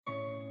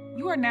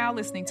You are now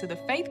listening to the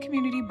Faith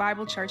Community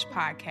Bible Church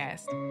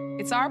podcast.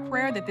 It's our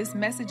prayer that this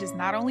message is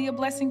not only a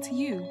blessing to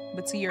you,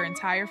 but to your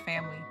entire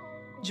family.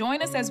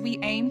 Join us as we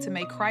aim to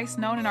make Christ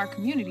known in our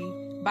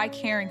community by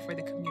caring for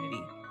the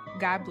community.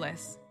 God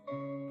bless.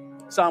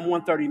 Psalm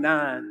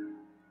 139.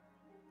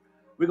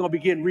 We're going to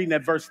begin reading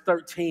at verse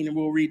 13, and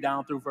we'll read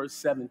down through verse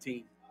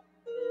 17.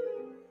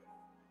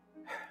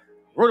 The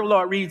word of the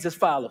Lord reads as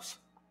follows.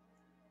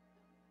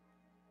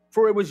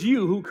 For it was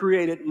you who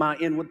created my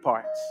inward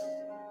parts.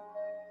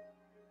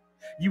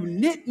 You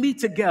knit me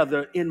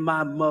together in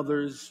my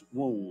mother's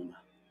womb.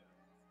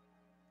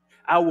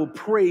 I will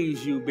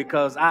praise you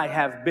because I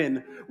have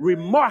been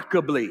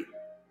remarkably,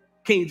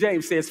 King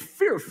James says,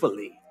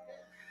 fearfully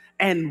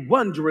and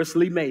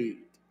wondrously made.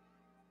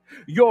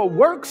 Your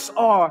works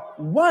are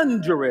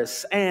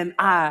wondrous, and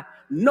I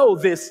know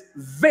this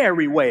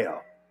very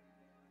well.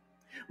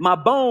 My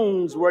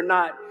bones were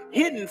not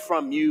hidden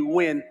from you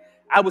when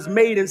I was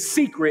made in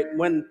secret,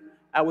 when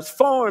I was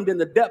formed in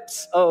the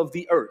depths of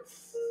the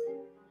earth.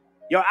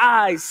 Your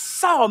eyes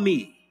saw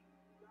me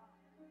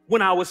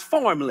when I was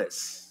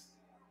formless.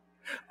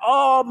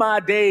 All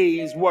my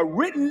days were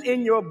written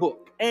in your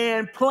book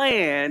and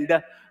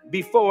planned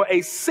before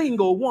a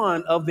single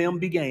one of them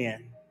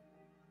began.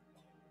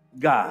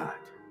 God,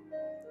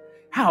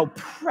 how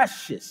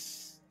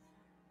precious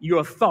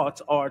your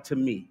thoughts are to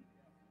me,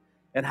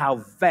 and how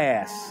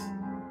vast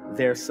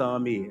their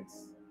sum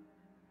is.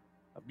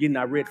 Again,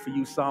 I read for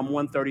you Psalm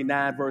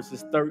 139,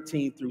 verses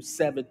 13 through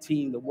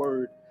 17. The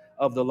word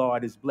of the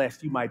Lord is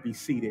blessed. You might be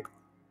seated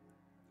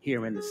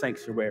here in the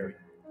sanctuary.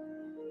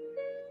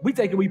 We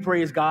take and we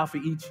praise God for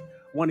each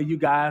one of you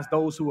guys,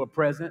 those who are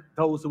present,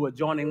 those who are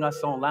joining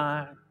us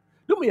online.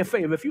 Do me a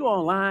favor, if you're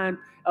online,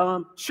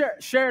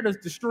 share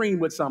the stream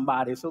with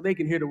somebody so they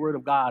can hear the word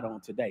of God on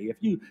today. If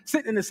you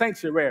sit in the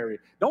sanctuary,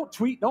 don't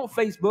tweet, don't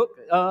Facebook,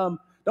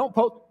 don't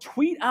post,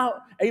 tweet out,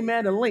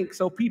 amen, a link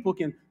so people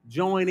can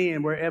join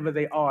in wherever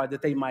they are,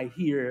 that they might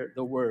hear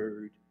the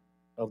word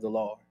of the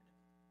Lord.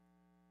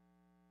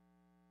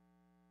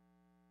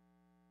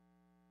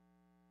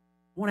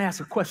 I want to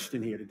ask a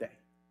question here today.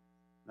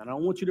 And I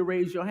don't want you to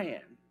raise your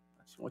hand.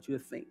 I just want you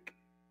to think.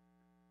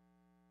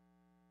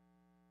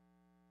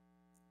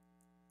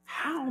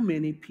 How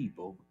many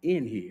people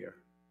in here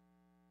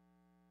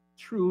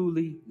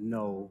truly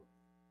know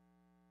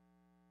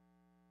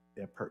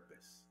their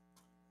purpose?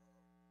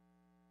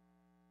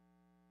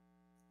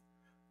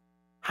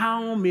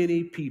 How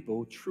many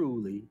people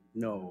truly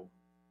know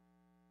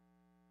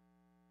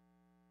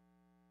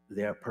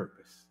their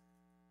purpose?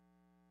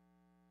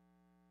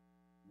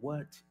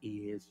 What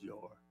is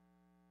your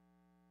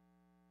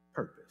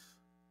purpose?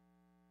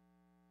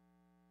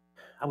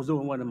 I was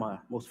doing one of my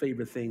most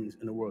favorite things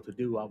in the world to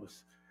do. I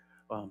was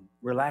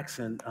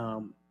relaxing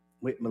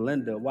with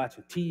Melinda,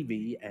 watching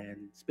TV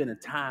and spending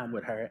time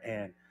with her.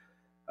 And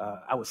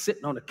I was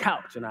sitting on the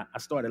couch and I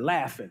started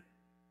laughing.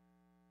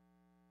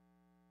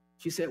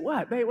 She said,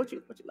 "What, babe? What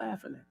you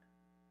laughing at?"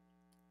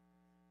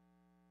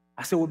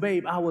 I said, "Well,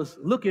 babe, I was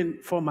looking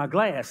for my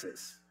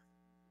glasses,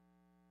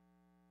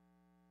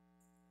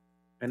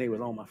 and they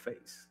was on my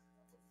face."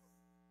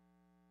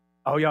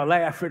 Oh, y'all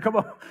laughing? Come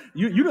on.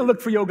 You didn't look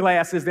for your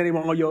glasses, then they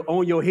were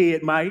on your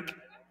head, Mike.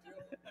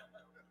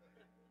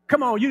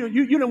 Come on, you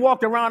didn't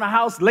walk around the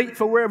house late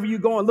for wherever you're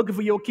going looking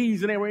for your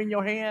keys and they were in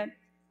your hand.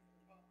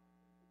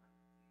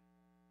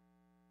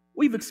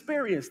 We've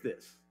experienced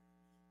this.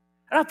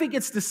 And I think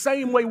it's the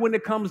same way when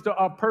it comes to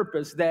our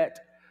purpose, that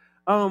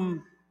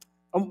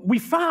we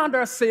find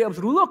ourselves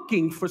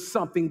looking for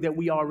something that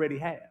we already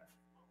have.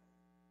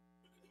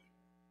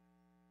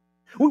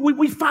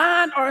 We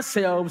find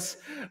ourselves,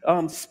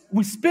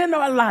 we spend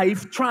our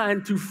life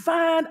trying to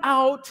find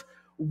out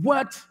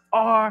what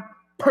our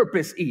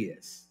purpose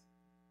is.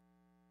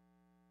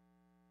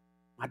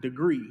 My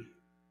degree,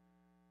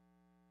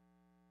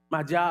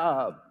 my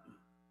job,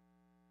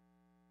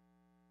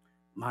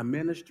 my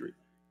ministry,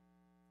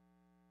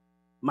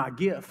 my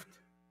gift,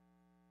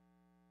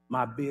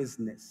 my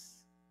business.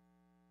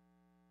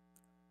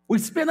 We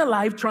spend a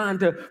life trying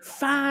to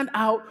find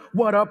out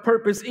what our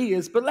purpose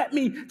is. But let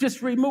me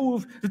just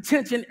remove the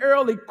tension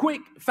early,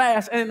 quick,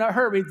 fast, and in a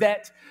hurry,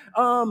 that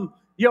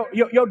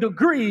your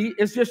degree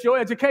is just your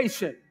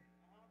education.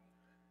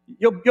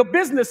 Your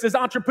business is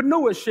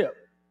entrepreneurship.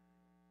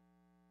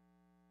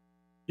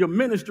 Your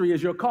ministry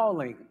is your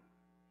calling.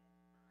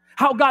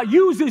 How God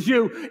uses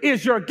you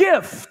is your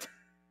gift.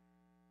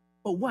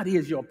 But what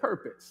is your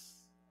purpose?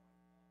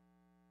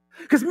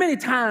 Because many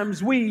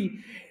times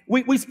we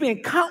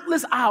spend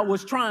countless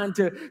hours trying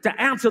to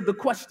answer the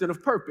question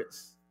of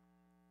purpose.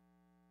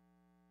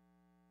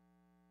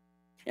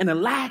 And the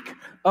lack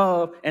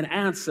of an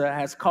answer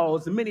has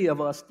caused many of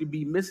us to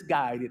be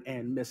misguided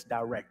and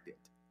misdirected.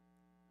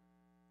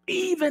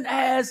 Even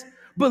as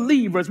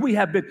believers, we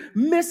have been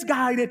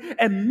misguided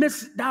and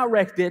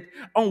misdirected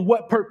on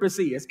what purpose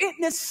is.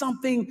 Isn't it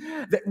something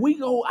that we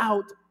go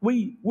out,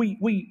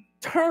 we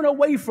turn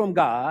away from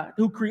God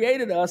who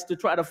created us to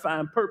try to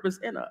find purpose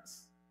in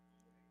us?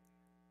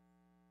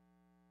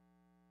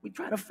 We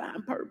try to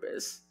find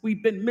purpose.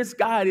 We've been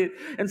misguided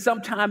and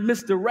sometimes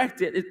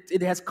misdirected.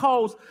 It has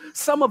caused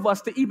some of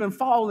us to even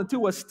fall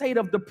into a state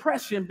of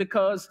depression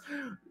because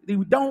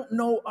we don't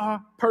know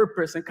our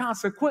purpose, and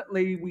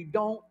consequently, we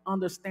don't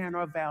understand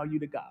our value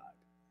to God.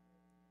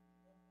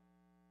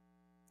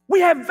 We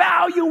have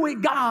value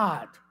with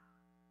God.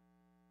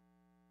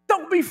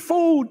 Don't be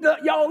fooled.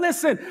 Y'all,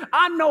 listen,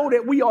 I know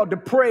that we are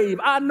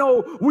depraved. I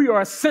know we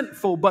are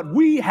sinful, but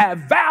we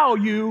have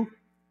value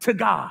to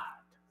God.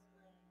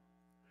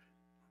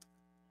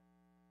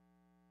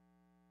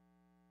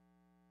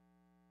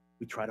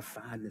 We try to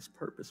find this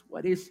purpose.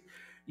 What is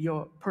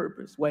your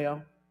purpose?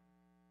 Well,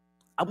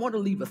 I want to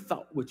leave a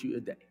thought with you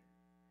today.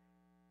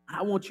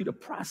 I want you to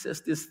process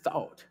this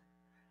thought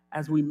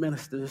as we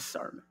minister this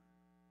sermon.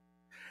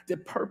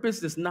 That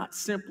purpose is not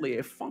simply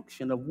a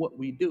function of what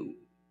we do.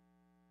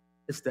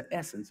 It's the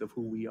essence of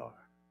who we are.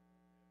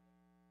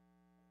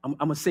 I'm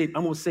going to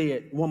say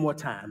it one more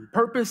time.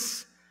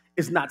 Purpose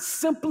is not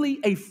simply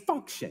a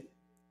function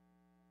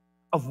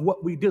of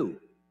what we do.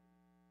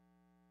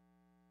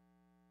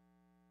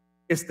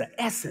 It's the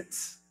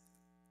essence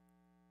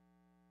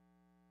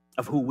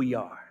of who we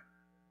are.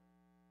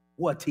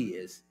 What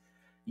is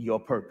your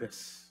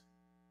purpose?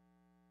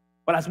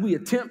 But as we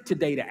attempt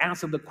today to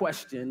answer the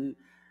question,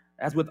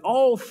 as with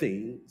all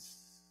things,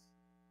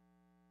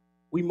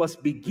 we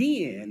must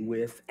begin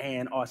with,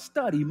 and our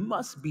study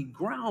must be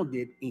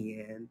grounded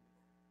in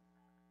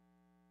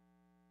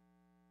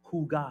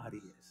who God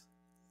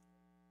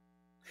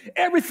is.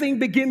 Everything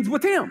begins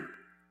with Him.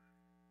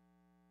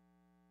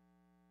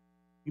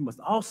 You must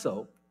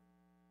also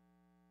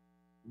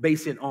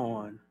base it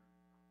on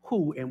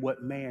who and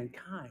what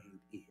mankind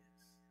is.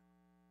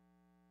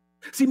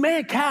 See,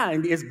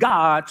 mankind is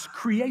God's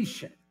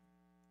creation.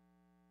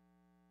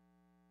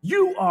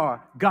 You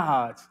are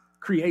God's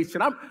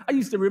creation. I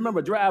used to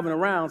remember driving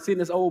around, seeing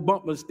this old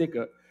bumper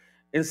sticker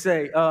and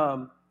say,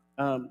 God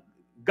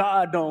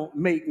don't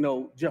make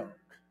no junk.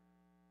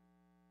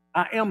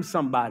 I am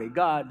somebody.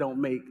 God don't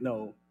make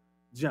no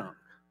junk.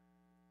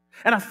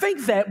 And I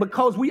think that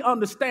because we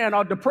understand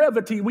our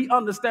depravity, we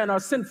understand our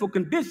sinful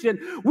condition,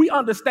 we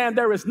understand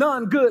there is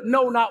none good,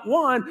 no, not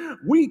one,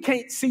 we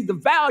can't see the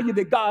value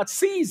that God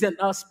sees in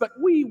us, but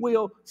we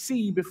will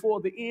see before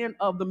the end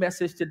of the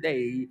message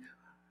today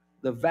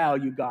the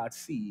value God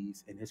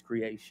sees in His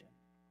creation.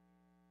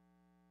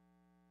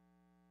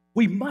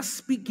 We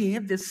must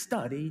begin this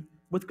study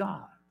with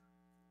God.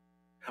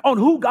 On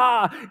who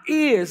God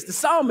is. The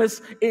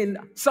psalmist in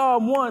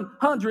Psalm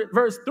 100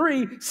 verse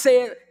 3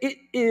 said, it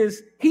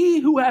is He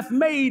who hath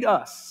made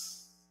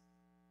us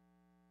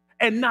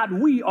and not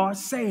we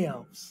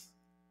ourselves.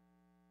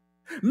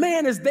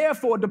 Man is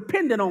therefore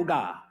dependent on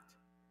God.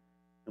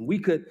 And we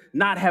could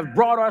not have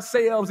brought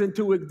ourselves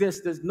into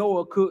existence,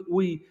 nor could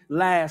we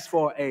last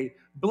for a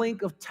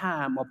blink of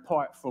time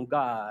apart from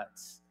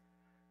God's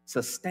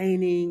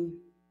sustaining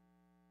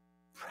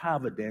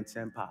providence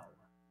and power.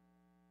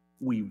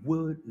 We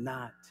would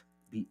not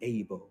be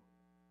able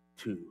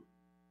to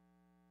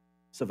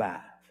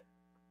survive.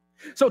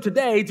 So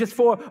today, just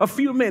for a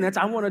few minutes,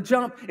 I want to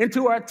jump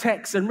into our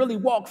text and really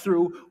walk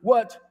through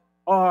what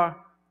our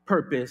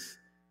purpose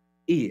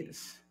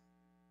is.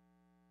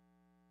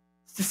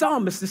 The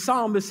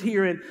psalmist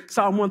here in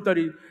Psalm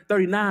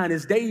 139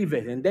 is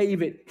David, and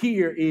David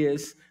here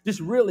is just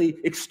really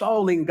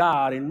extolling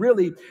God and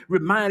really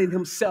reminding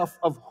himself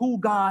of who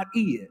God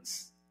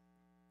is.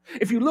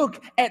 If you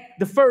look at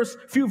the first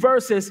few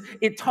verses,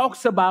 it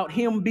talks about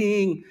Him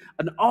being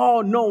an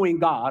all-knowing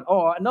God,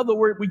 or another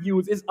word we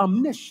use is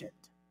omniscient.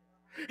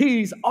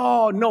 He's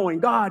all-knowing.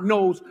 God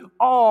knows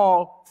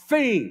all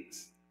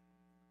things.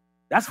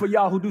 That's for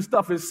y'all who do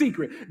stuff in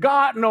secret.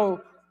 God knows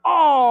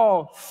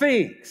all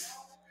things.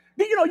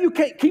 Do you know you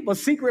can't keep a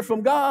secret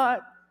from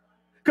God?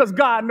 Because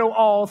God knows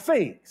all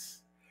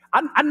things.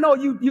 I know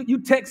you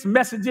text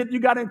messaging, you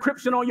got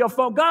encryption on your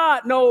phone.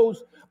 God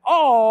knows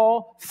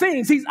all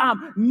things. He's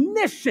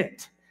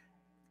omniscient.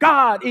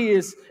 God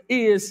is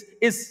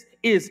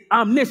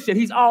omniscient.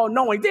 He's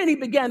all-knowing. Then he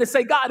began to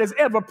say God is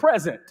ever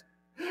present.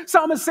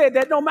 Psalmist said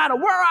that no matter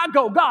where I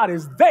go, God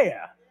is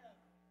there.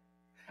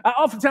 I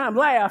oftentimes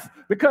laugh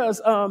because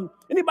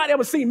anybody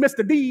ever seen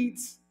Mr.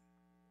 Deeds?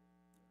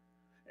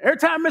 Every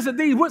time Mr.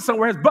 Deeds went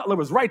somewhere, his butler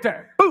was right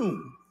there.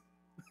 Boom.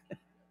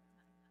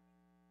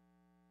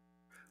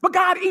 But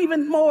God,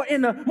 even more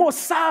in a more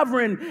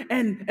sovereign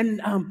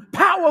and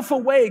powerful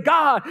way,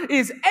 God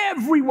is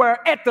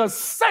everywhere at the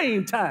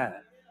same time.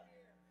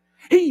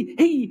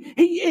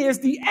 He is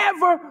the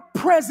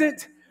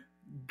ever-present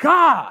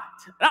God.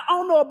 I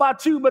don't know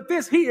about you, but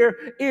this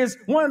here is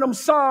one of them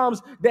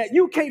psalms that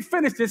you can't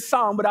finish this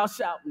psalm without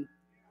shouting,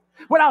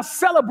 without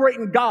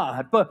celebrating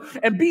God,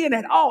 and being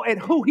at awe at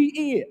who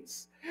He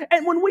is.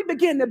 And when we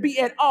begin to be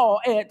at awe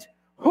at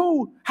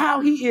how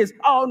He is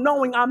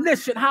all-knowing,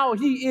 omniscient, how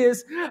He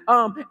is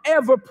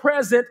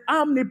ever-present,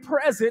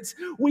 omnipresent,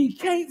 we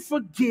can't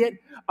forget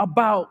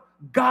about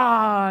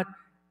God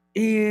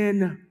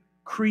in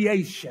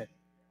creation.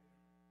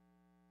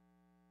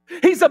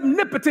 He's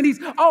omnipotent. He's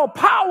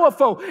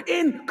all-powerful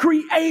in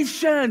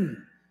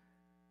creation.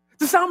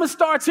 The psalmist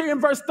starts here in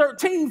verse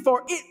 13,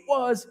 for it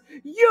was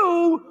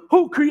you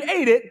who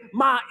created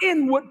my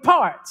inward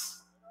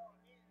parts.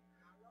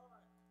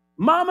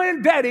 Mama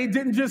and daddy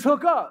didn't just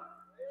hook up.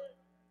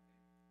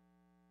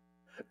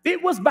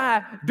 It was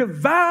by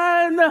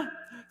divine,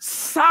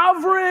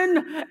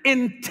 sovereign,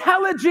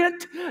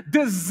 intelligent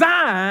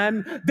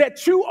design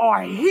that you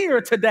are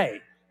here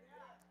today.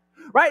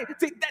 Right?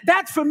 See,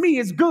 that for me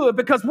is good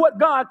because what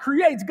God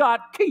creates, God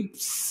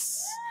keeps.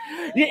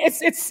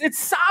 It's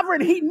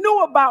sovereign. He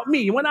knew about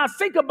me. When I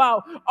think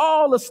about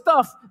all the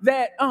stuff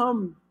that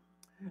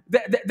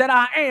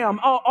I am,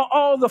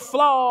 all the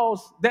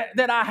flaws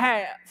that I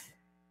have,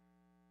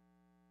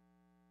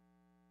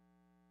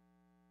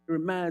 it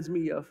reminds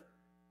me of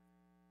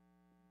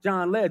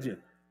John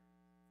Legend.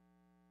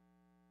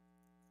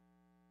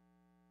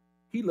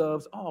 He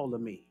loves all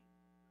of me.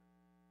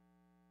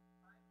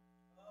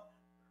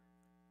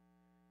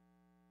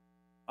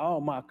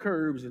 All my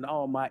curves and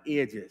all my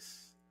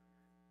edges.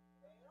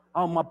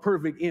 All my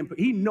perfect input.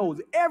 He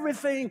knows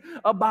everything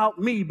about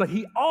me, but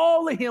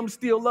all of him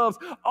still loves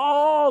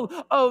all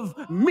of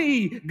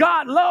me.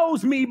 God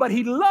loves me, but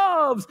he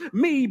loves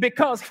me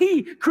because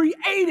he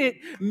created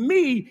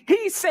me.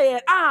 He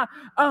said,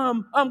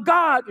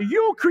 God,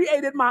 you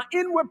created my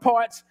inward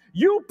parts.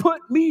 You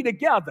put me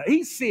together.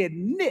 He said,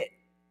 knit.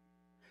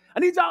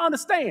 I need y'all to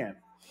understand.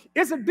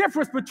 It's a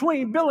difference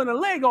between building a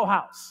Lego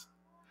house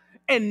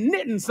and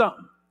knitting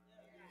something.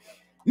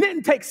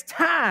 Knitting takes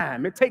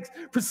time. It takes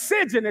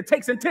precision. It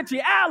takes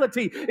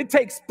intentionality. It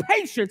takes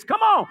patience. Come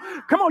on.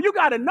 You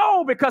got to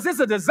know because it's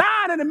a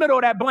design in the middle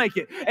of that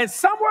blanket. And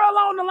somewhere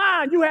along the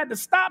line, you had to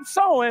stop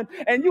sewing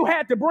and you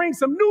had to bring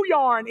some new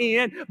yarn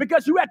in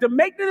because you had to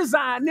make the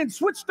design and then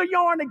switch the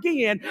yarn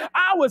again.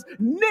 I was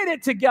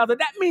knitted together.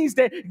 That means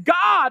that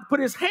God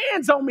put his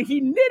hands on me. He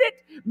knitted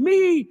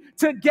me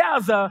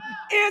together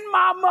in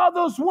my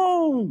mother's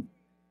womb.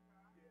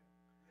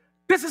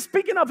 This is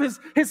speaking of his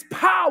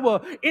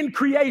power in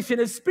creation.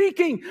 It's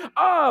speaking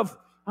of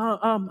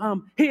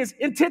his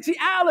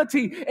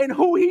intentionality and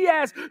who he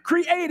has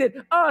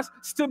created us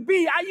to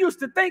be. I used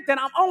to think that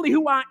I'm only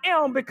who I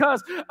am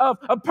because of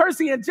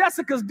Percy and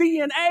Jessica's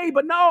DNA,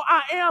 but no,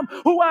 I am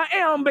who I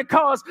am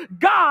because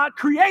God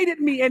created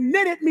me and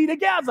knitted me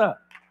together.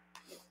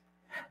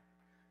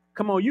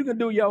 Come on, you can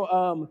do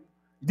your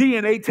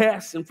DNA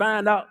test and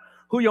find out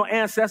who your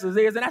ancestors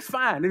is, and that's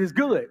fine. It is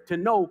good to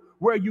know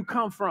where you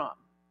come from.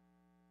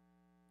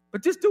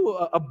 But just do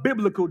a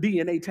biblical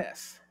DNA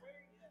test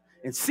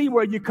and see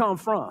where you come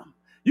from.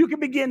 You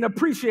can begin to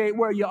appreciate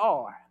where you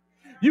are.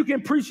 You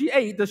can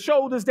appreciate the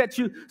shoulders that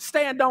you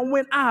stand on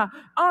when I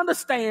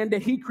understand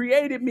that he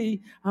created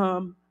me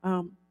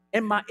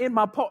in my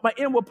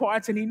inward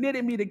parts and he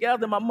knitted me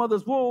together in my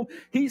mother's womb.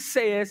 He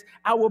says,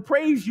 I will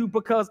praise you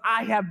because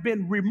I have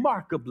been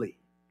remarkably.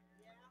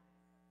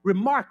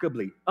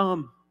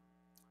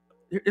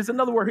 It's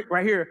another word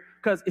right here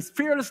because it's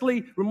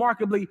fearlessly,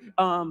 remarkably.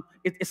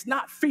 It's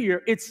not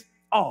fear, it's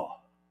awe.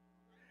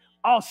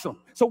 Awesome.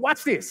 So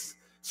watch this.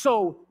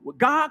 So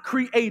God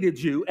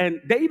created you, and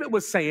David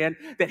was saying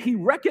that he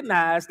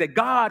recognized that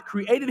God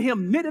created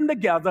him, knit him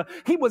together.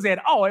 He was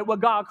at awe at what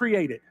God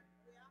created.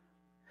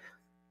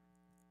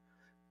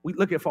 We're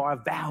looking for our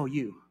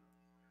value.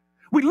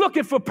 We're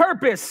looking for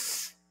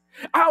purpose.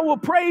 I will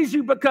praise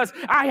you because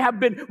I have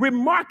been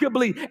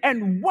remarkably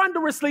and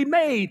wondrously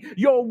made.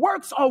 Your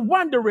works are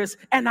wondrous,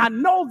 and I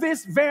know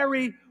this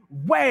very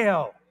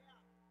well.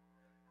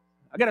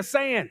 I got a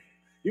saying.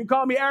 You can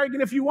call me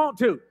arrogant if you want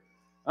to.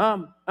 I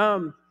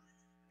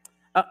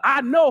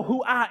know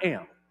who I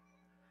am,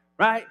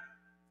 right?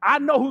 I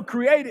know who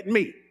created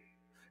me.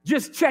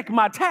 Just check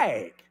my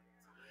tag.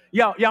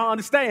 Y'all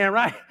understand,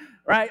 right?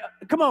 Right?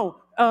 Come on.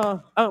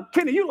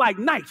 Kenny, you like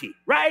Nike,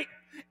 right?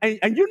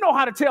 And you know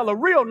how to tell a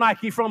real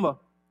Nike from a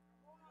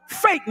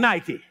fake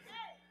Nike,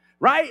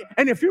 right?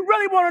 And if you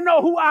really want to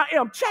know who I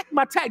am, check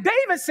my tag.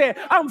 David said,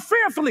 I'm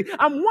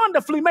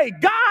wonderfully made.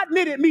 God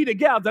knitted me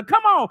together.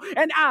 Come on.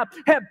 And I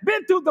have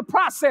been through the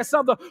process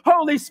of the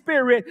Holy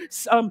Spirit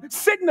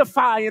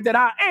signifying that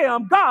I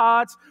am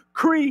God's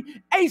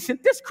creation.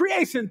 This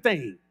creation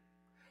thing.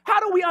 How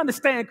do we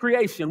understand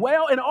creation?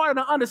 Well, in order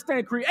to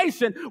understand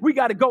creation, we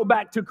got to go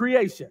back to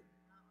creation.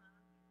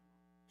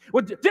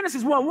 Well,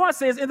 Genesis 1:1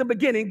 says, in the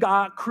beginning,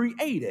 God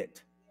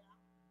created.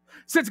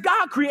 Since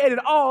God created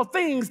all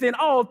things, then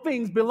all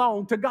things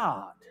belong to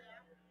God.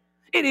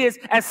 It is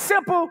as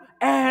simple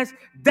as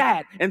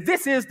that. And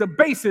this is the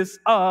basis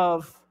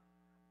of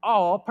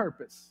all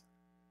purpose.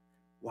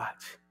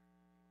 Watch.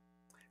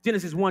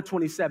 Genesis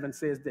 1:27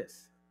 says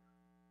this.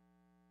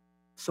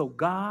 So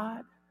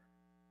God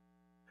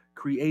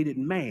created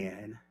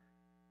man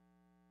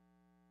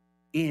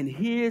in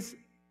his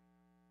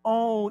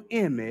own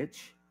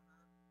image.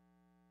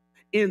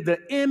 In the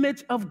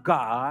image of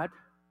God,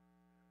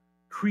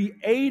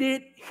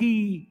 created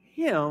he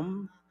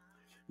him,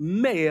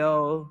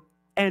 male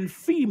and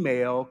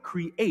female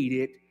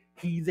created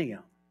he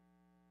them.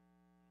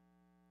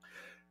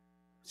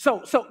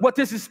 So what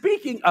this is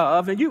speaking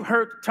of, and you've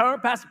heard the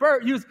term Pastor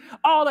Bird use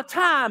all the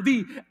time,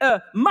 the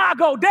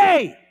Imago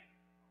Dei.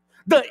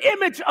 The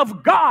image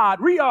of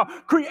God. We are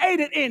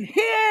created in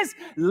his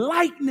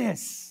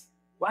likeness.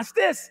 Watch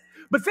this.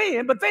 But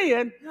then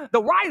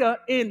the writer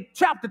in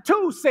chapter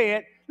 2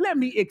 said, let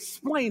me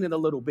explain it a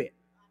little bit.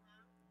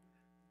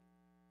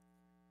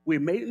 We're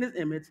made in his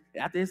image,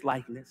 after his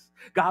likeness.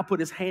 God put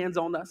his hands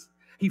on us.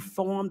 He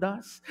formed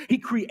us. He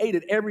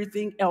created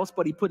everything else,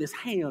 but he put his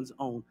hands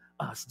on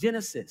us.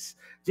 Genesis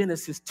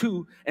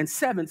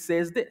 2:7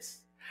 says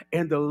this.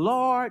 And the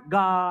Lord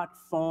God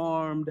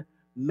formed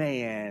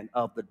man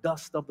of the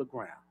dust of the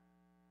ground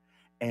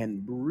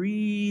and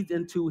breathed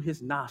into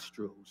his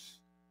nostrils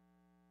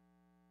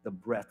the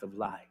breath of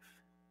life.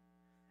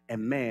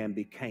 And man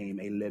became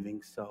a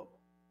living soul.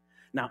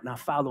 Now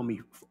follow me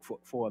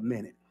for a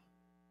minute.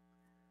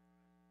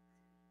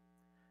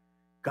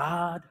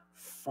 God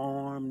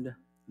formed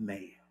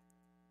man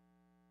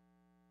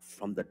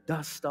from the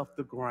dust of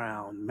the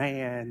ground.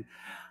 Man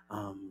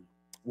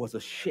was a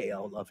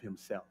shell of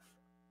himself.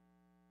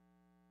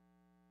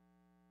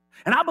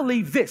 And I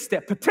believe this,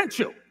 that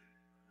potential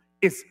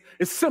is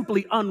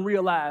simply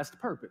unrealized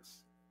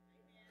purpose.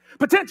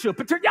 Potential.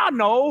 Y'all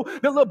know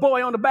the little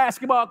boy on the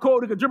basketball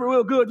court who can dribble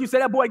real good. You say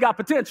that boy got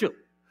potential,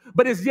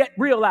 but it's yet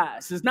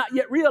realized. It's not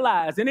yet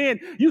realized. And then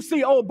you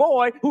see old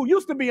boy who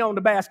used to be on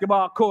the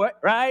basketball court,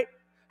 right?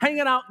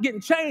 Hanging out,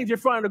 getting change in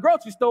front of the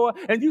grocery store,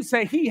 and you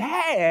say he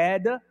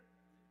had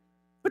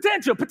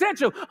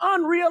potential,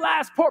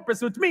 unrealized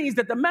purpose, which means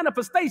that the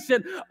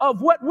manifestation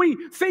of what we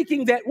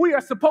thinking that we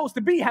are supposed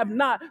to be have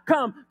not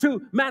come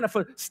to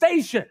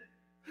manifestation.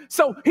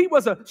 So he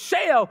was a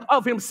shell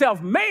of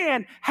himself.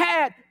 Man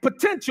had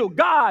potential.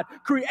 God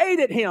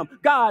created him.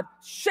 God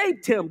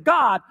shaped him.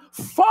 God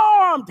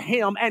formed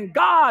him. And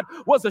God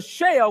was a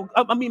shell.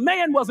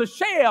 Man was a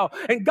shell,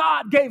 and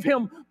God gave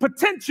him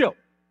potential.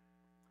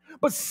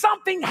 But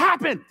something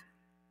happened.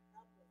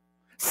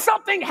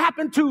 Something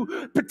happened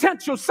to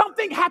potential.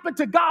 Something happened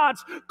to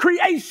God's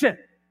creation.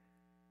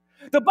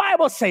 The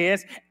Bible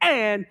says,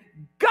 and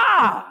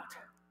God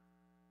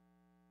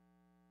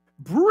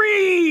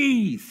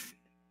breathed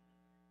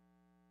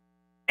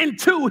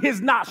into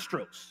his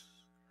nostrils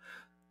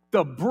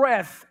the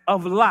breath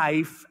of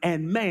life,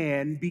 and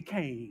man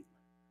became.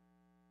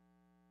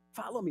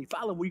 Follow me.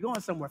 We're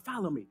going somewhere.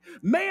 Follow me.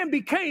 Man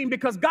became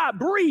because God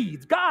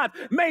breathed. God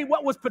made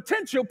what was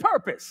potential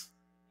purpose.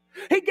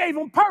 He gave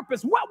him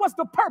purpose. What was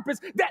the purpose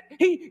that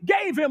he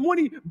gave him when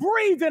he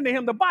breathed into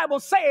him? The Bible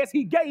says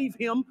he gave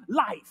him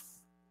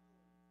life.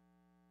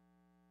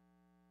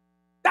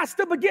 That's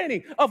the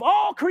beginning of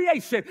all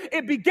creation.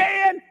 It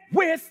began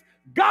with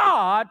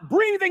God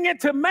breathing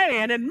into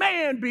man, and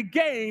man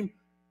became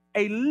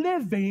a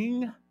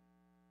living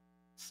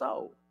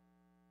soul.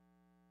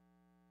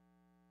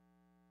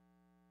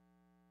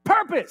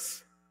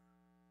 Purpose.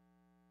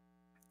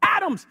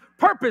 Adam's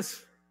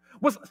purpose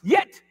was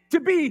yet to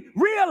be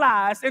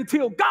realized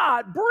until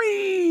God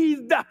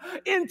breathed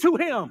into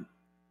him.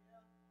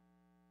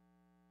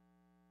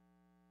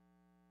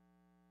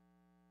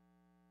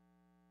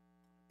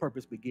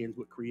 Purpose begins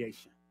with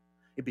creation.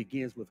 It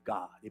begins with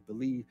God. It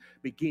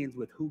begins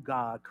with who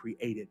God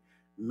created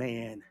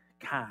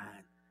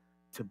mankind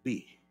to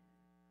be.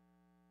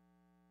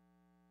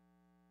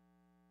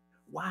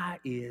 Why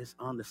is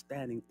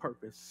understanding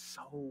purpose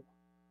so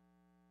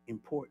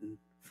important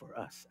for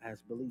us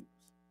as believers?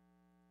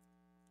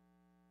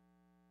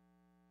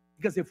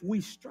 Because if we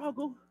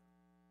struggle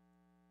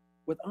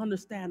with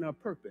understanding our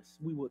purpose,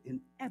 we will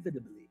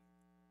inevitably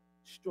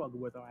struggle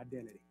with our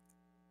identity.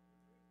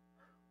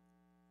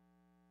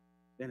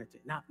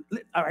 Now,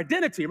 our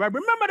identity, right?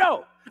 Remember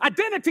though,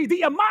 identity,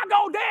 the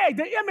imago Dei,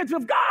 the image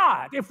of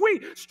God. If we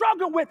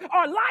struggle with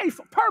our life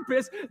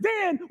purpose,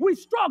 then we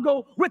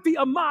struggle with the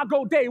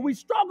imago Dei. We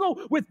struggle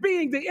with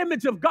being the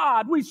image of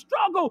God. We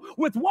struggle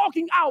with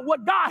walking out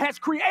what God has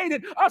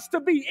created us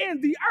to be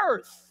in the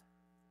earth.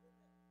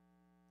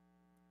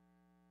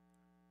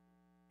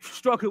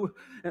 Struggle with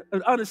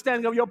an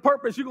understanding of your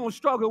purpose, you're going to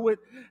struggle with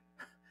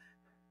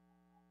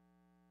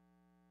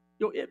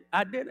your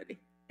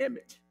identity,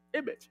 image.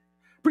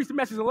 Preached a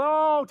message a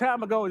long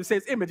time ago that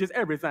says image is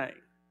everything.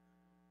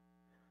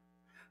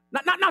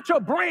 Not your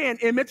brand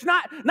image,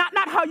 not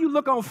how you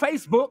look on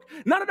Facebook,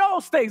 none of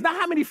those things, not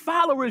how many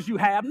followers you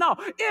have. No,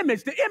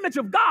 image, the image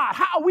of God,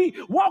 how we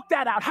walk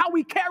that out, how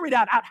we carry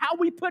that out, how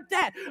we put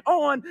that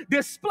on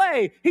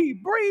display. He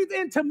breathed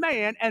into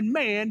man and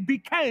man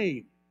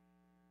became.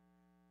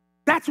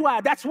 That's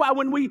why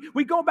when we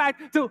go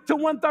back to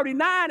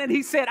 139 and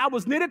he said, I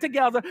was knitted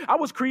together, I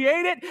was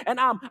created, and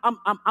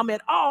I'm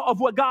at awe of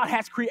what God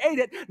has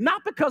created,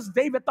 not because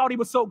David thought he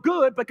was so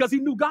good, because he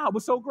knew God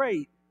was so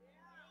great.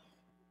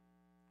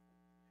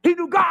 He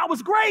knew God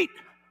was great.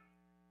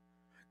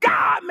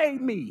 God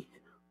made me.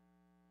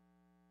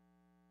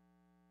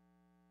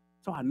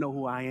 So I know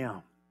who I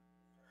am.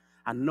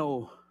 I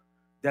know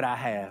that I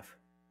have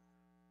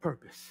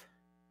purpose.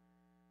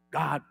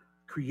 God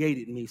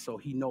created me, so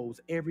he knows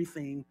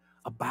everything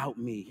about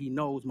me. He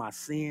knows my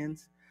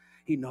sins.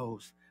 He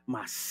knows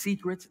my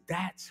secrets.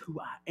 That's who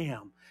I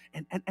am.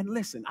 And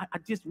listen,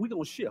 we're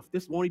going to shift.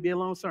 This won't be a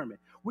long sermon.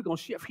 We're going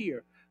to shift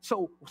here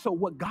So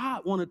what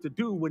God wanted to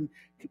do when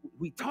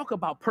we talk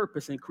about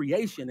purpose and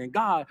creation, and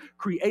God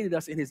created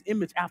us in his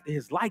image after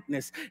his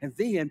likeness, and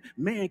then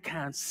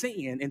mankind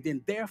sinned, and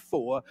then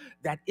therefore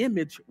that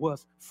image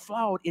was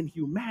flawed in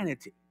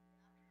humanity.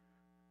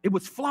 It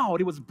was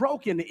flawed. It was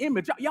broken, the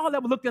image. Y'all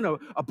ever looked in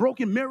a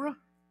broken mirror?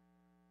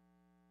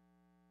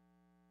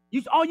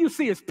 All you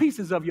see is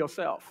pieces of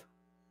yourself.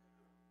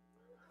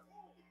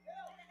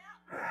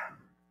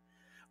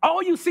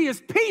 All you see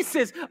is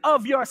pieces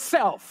of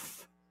yourself.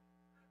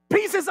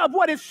 Pieces of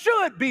what it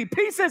should be.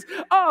 Pieces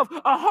of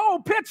a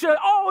whole picture.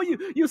 All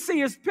you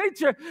see is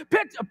picture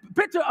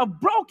of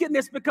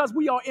brokenness, because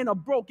we are in a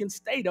broken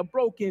state, a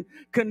broken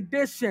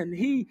condition.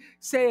 He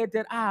said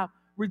that I'm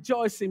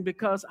rejoicing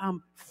because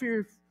I'm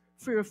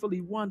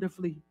fearfully,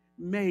 wonderfully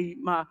made.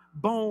 My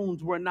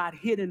bones were not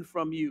hidden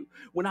from you.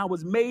 When I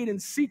was made in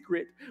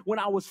secret, when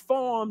I was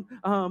formed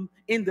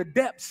in the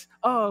depths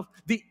of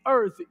the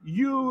earth,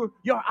 your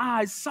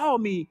eyes saw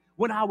me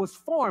when I was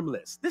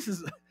formless.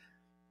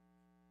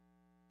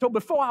 So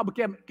before I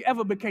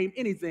ever became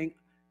anything,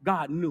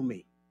 God knew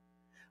me.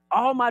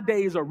 All my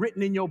days are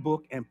written in your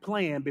book and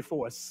planned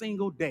before a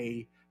single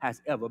day has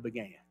ever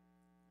began.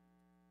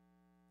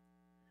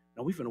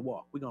 Now we're going to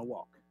walk. We're going to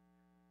walk.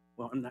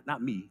 Well,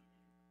 not me.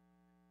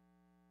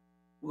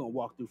 We're going to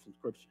walk through some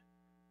scripture.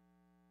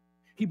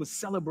 He was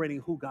celebrating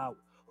who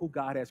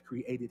God has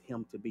created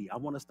him to be. I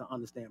want us to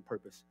understand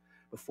purpose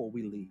before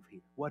we leave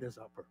here. What is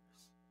our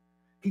purpose?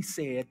 He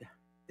said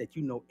that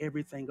you know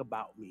everything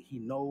about me. He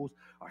knows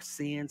our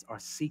sins, our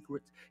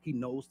secrets. He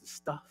knows the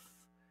stuff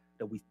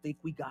that we think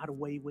we got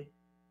away with,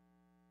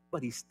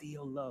 but he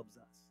still loves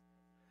us.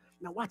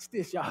 Now watch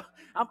this, y'all.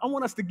 I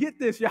want us to get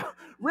this, y'all.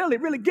 Really,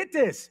 really get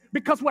this.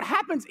 Because what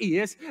happens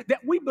is that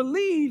we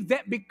believe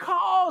that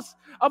because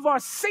of our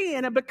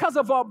sin and because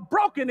of our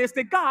brokenness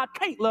that God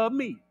can't love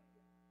me.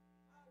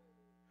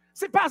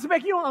 See, Pastor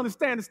Beck, you don't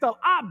understand the stuff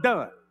I've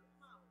done.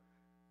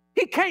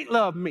 He can't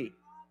love me.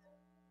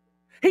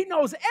 He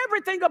knows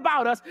everything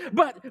about us,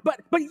 but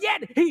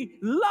yet he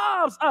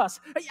loves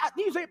us.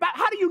 You say,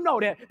 how do you know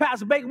that,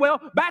 Pastor Baker?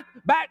 Well,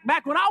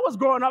 back when I was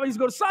growing up, I used to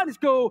go to Sunday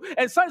school,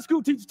 and Sunday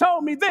school teacher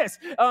told me this: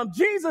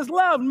 Jesus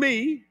loved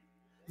me.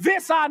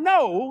 This I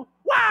know.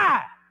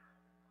 Why?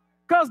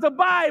 Because the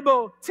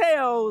Bible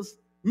tells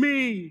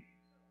me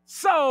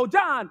so. 1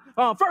 John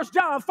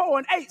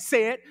 4:8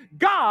 said,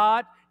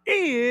 God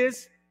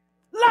is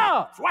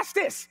love. Watch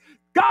this.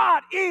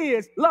 God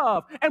is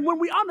love. And when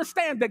we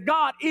understand that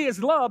God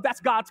is love,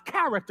 that's God's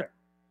character,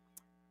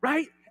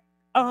 right?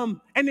 And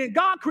then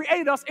God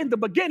created us in the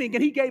beginning,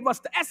 and he gave us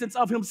the essence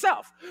of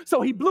himself.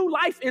 So he blew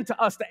life into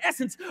us, the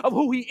essence of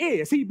who he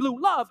is. He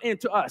blew love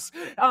into us.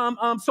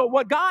 So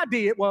what God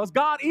did was,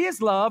 God is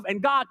love,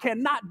 and God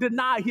cannot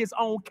deny his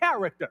own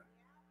character.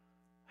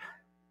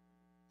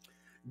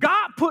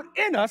 God put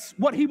in us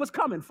what he was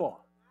coming for.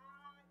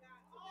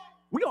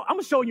 I'm going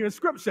to show you in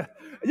scripture.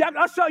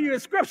 I'll show you in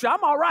scripture.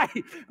 I'm all right.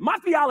 My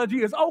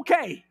theology is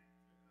okay.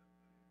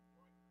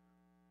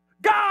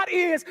 God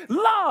is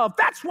love.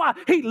 That's why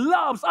he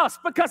loves us,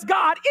 because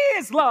God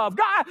is love.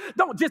 God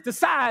don't just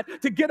decide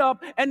to get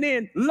up and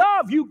then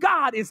love you.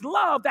 God is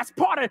love. That's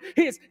part of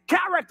his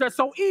character.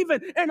 So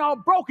even in our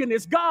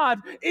brokenness, God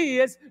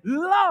is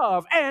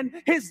love. And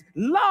his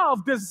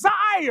love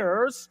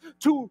desires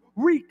to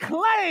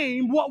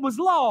reclaim what was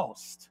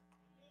lost.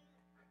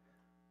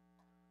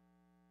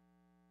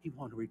 He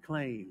wanted to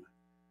reclaim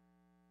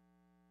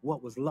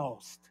what was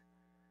lost.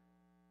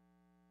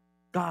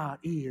 God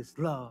is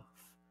love.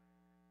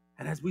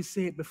 And as we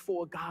said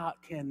before, God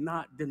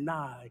cannot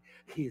deny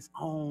his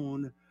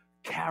own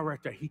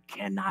character. He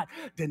cannot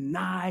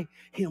deny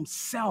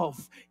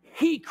himself.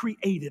 He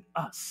created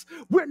us.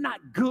 We're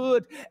not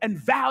good and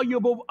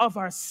valuable of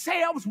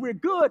ourselves. We're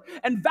good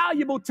and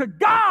valuable to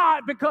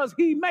God because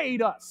he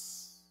made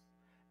us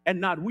and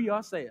not we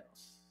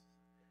ourselves.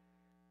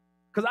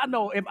 Because I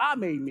know if I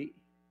made me,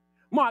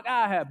 Mark,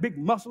 I have big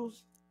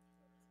muscles.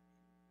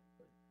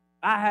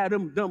 I had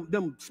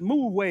them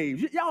smooth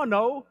waves. Y'all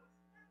know,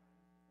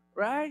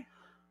 right?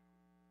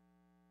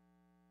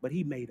 But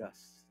he made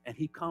us, and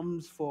he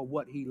comes for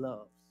what he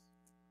loves.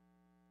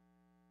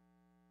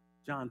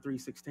 John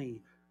 3:16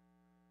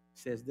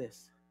 says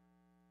this: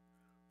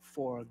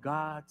 for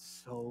God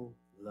so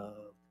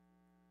loved.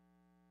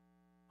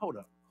 Hold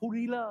up. Who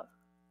did he love?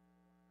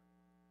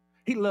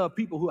 He loved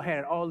people who had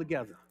it all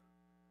together.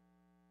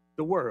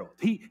 The world.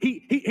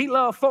 He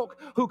loved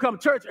folk who come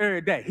to church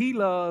every day. He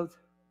loved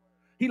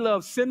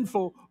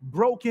sinful,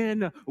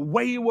 broken,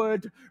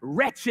 wayward,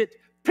 wretched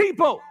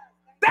people.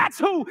 That's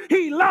who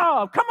he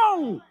loved. Come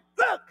on.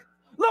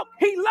 Look,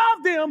 he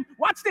loved them,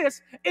 watch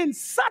this, in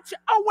such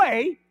a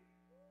way,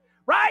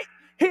 right?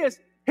 His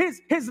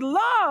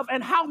love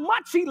and how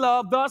much he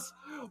loved us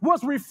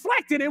was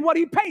reflected in what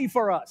he paid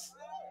for us.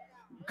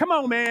 Come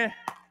on, man.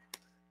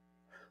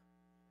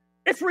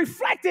 It's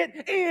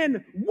reflected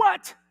in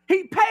what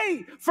he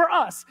paid for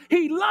us.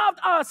 He loved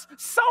us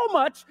so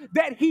much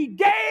that he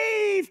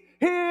gave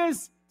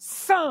his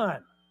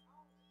son.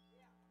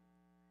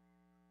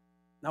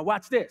 Now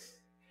watch this.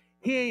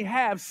 He ain't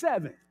have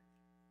 7.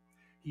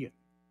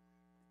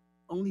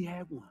 only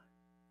had one.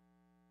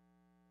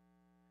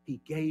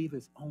 He gave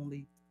his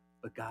only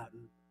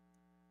begotten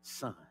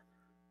Son,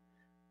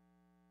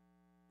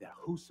 that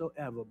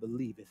whosoever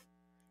believeth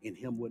in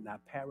him would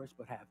not perish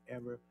but have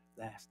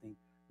everlasting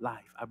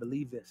life. I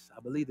believe this,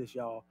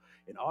 y'all.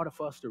 In order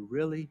for us to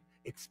really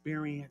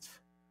experience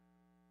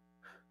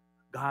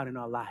God in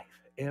our life,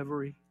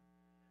 every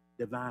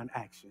divine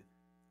action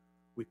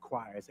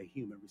requires a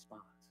human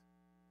response.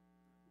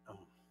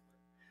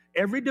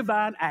 Every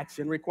divine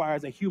action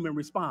requires a human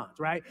response,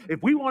 right?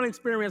 If we want to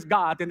experience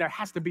God, then there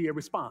has to be a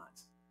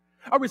response.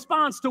 A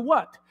response to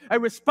what? A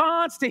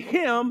response to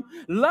him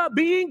love,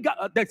 being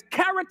God, the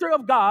character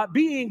of God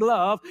being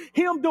love,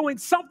 him doing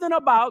something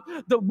about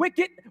the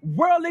wicked,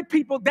 worldly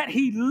people that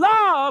he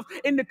loved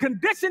in the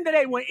condition that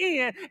they were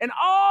in, and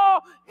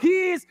all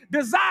his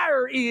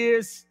desire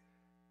is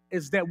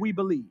that we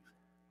believe.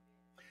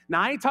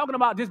 Now, I ain't talking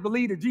about just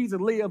believe that Jesus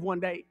lived one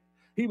day.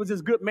 He was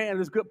this good man,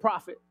 this good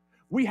prophet.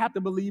 We have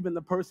to believe in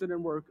the person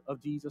and work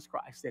of Jesus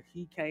Christ, that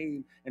he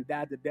came and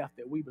died the death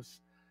that we were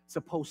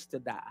supposed to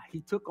die. He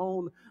took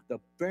on the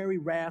very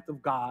wrath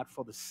of God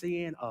for the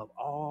sin of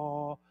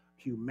all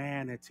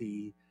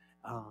humanity,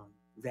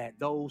 that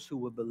those who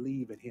would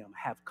believe in him,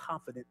 have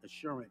confident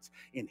assurance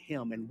in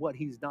him and what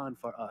he's done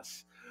for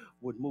us,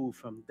 would move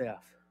from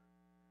death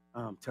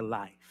to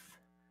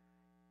life.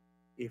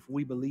 If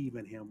we believe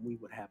in him, we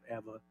would have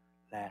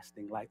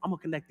everlasting life. I'm going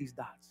to connect these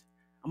dots.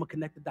 I'm going to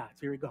connect the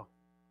dots. Here we go.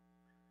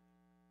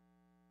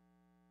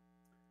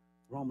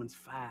 Romans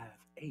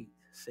 5:8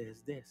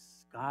 says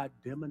this: God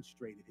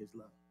demonstrated his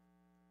love.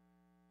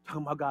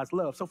 Talking about God's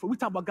love. So we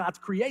talk about God's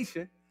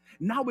creation.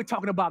 Now we're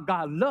talking about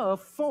God's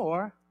love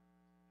for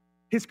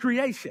his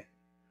creation,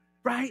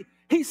 right?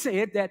 He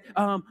said that,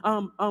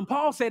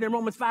 Paul said in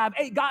Romans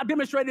 5:8, God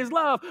demonstrated his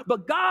love,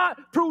 but God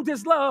proved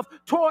his love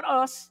toward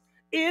us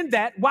in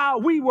that while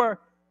we were,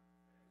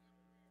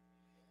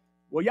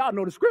 well, y'all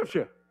know the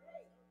scripture.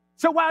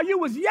 So while you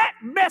was yet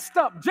messed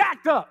up,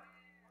 jacked up,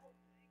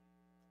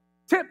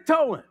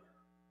 tiptoeing,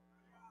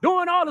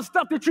 doing all the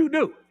stuff that you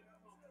do,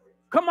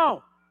 come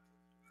on,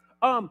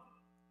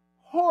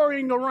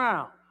 whoring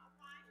around.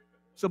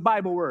 It's a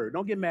Bible word.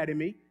 Don't get mad at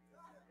me.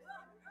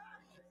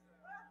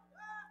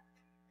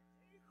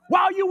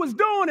 While you was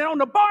doing it on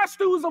the bar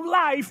stools of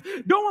life,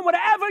 doing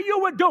whatever you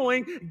were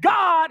doing,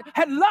 God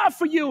had love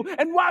for you.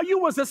 And while you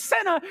was a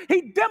sinner,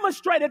 he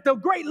demonstrated the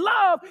great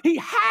love he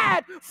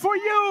had for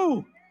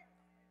you.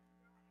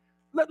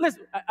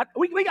 Listen,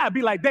 we got to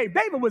be like David.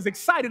 David was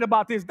excited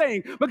about this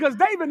thing because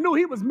David knew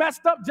he was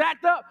messed up,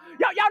 jacked up.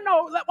 Y'all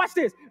know, watch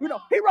this. You know,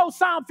 he wrote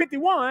Psalm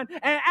 51,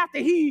 and after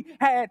he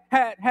had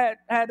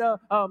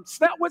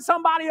slept with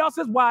somebody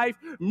else's wife,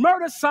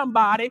 murdered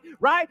somebody,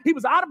 right? He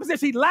was out of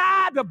position. He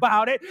lied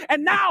about it,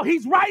 and now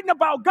he's writing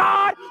about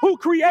God who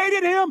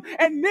created him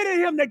and knitted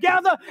him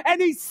together,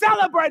 and he's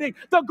celebrating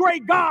the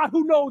great God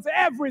who knows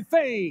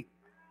everything.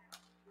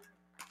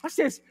 Watch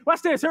this.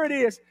 Watch this. Here it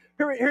is.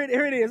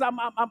 Here it is. I'm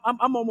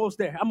almost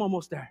there. I'm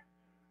almost there.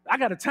 I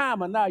got a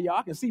timer now, y'all.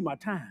 I can see my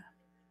time.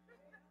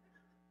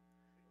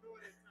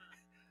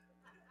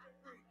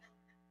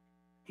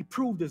 He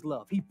proved his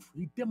love. He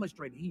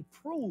demonstrated. He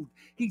proved.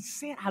 He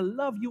said, I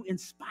love you in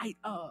spite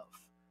of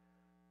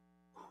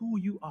who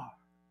you are.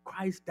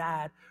 Christ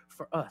died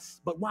for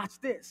us. But watch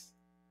this.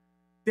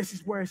 This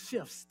is where it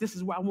shifts. This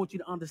is where I want you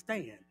to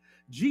understand.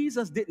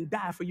 Jesus didn't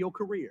die for your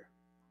career.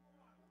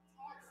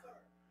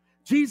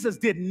 Jesus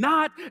did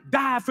not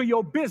die for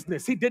your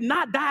business. He did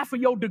not die for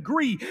your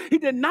degree. He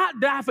did not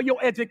die for your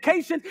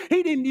education.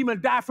 He didn't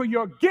even die for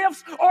your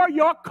gifts or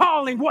your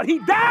calling. What he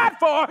died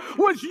for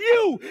was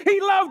you.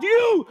 He loved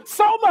you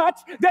so much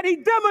that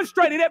he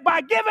demonstrated it by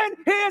giving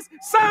his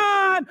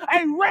son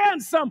a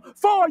ransom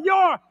for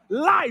your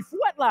life.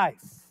 What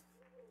life?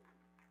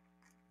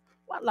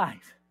 What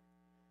life?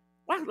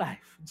 What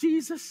life?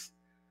 Jesus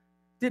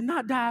did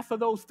not die for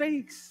those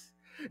things.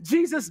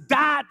 Jesus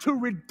died to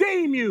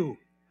redeem you.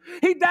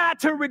 He died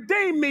to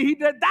redeem me. He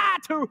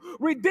died to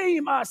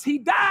redeem us. He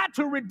died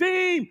to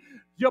redeem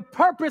your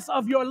purpose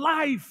of your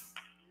life.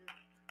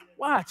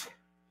 Watch.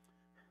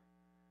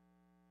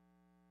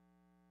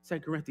 2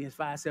 Corinthians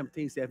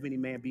 5:17 says, if any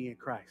man be in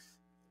Christ,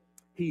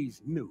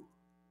 he's new.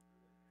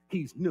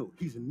 He's new.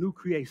 He's a new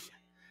creation.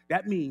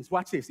 That means,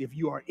 watch this, if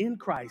you are in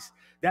Christ,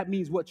 that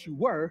means what you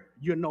were,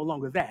 you're no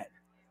longer that.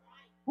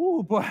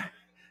 Ooh, boy.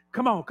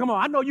 Come on.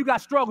 I know you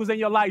got struggles in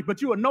your life,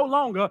 but you are no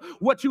longer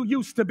what you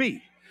used to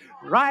be.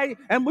 Right?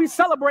 And we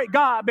celebrate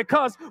God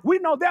because we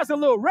know there's a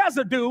little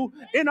residue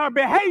in our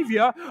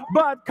behavior,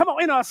 but come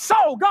on, in our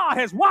soul, God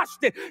has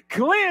washed it,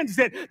 cleansed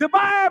it. The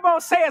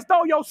Bible says,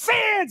 though your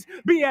sins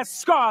be as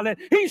scarlet,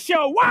 he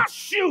shall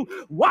wash you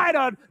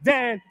whiter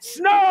than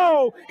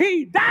snow.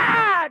 He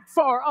died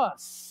for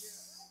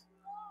us.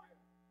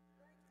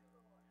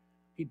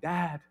 He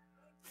died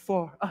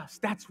for us.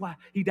 That's why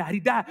he died. He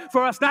died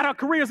for us, not our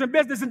careers and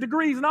business and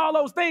degrees and all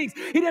those things.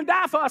 He didn't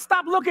die for us.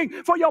 Stop looking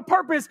for your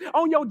purpose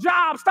on your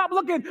job. Stop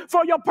looking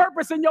for your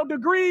purpose in your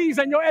degrees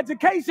and your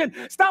education.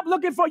 Stop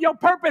looking for your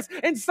purpose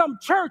in some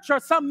church or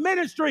some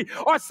ministry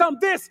or some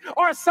this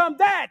or some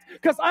that.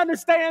 Because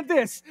understand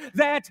this,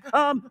 that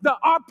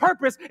our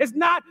purpose is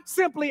not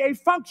simply a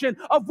function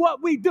of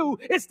what we do.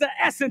 It's the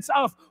essence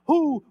of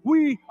who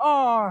we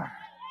are.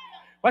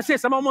 Watch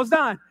this. I'm almost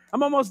done.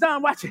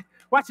 Watch it.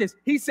 Watch this.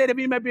 He said, if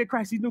he may be in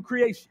Christ, he's new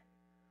creation.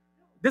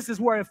 This is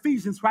where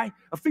Ephesians, right?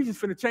 Ephesians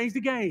finna change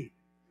the game.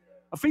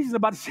 Ephesians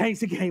about to change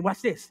the game.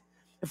 Watch this.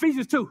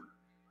 Ephesians 2,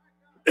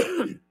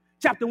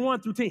 chapter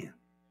 1 through 10.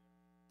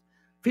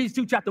 Ephesians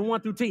 2, chapter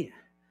 1 through 10.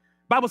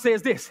 Bible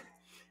says this.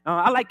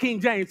 I like King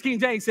James. King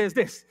James says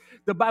this.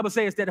 The Bible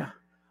says that,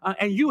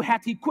 and you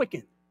hath he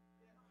quickened.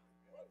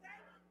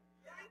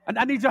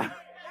 I need y'all.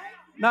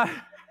 Now,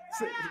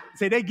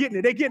 say they getting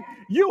it. They getting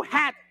it. You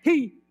hath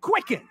he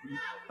quickened,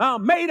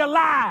 made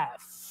alive.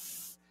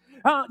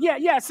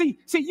 See,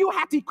 you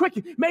hath he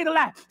quickened, made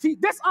alive. See,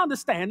 this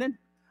understanding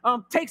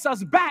takes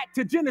us back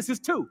to Genesis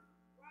 2.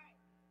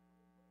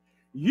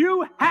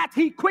 You hath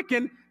he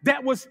quickened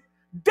that was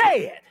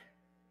dead.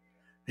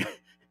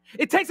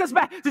 It takes us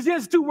back to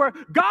Genesis 2 where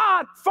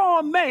God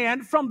formed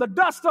man from the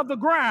dust of the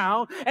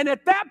ground, and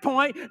at that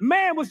point,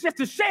 man was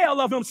just a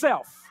shell of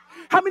himself.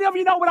 How many of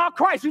you know without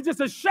Christ, you're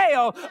just a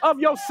shell of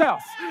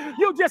yourself?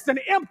 You're just an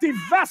empty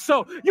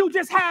vessel. You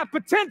just have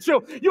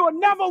potential. You will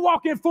never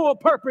walk in full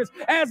purpose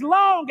as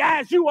long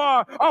as you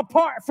are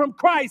apart from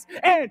Christ.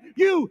 And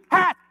you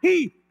hath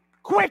he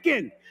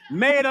quickened,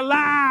 made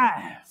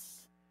alive.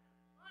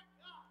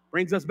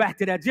 Brings us back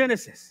to that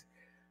Genesis.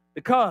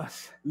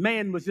 Because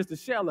man was just a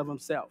shell of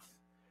himself.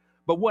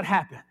 But what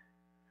happened?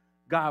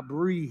 God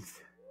breathed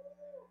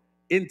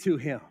into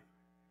him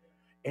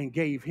and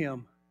gave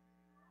him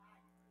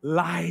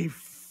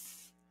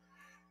life.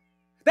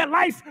 That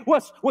life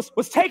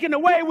was taken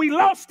away. We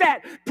lost that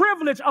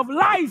privilege of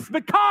life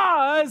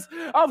because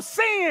of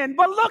sin.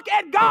 But look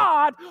at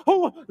God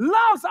who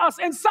loves us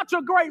in such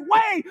a great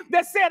way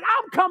that said,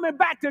 I'm coming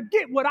back to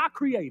get what I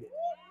created.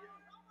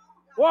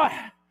 Boy,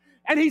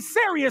 and he's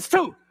serious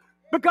too,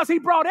 because he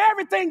brought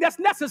everything that's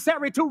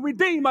necessary to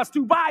redeem us,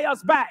 to buy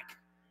us back.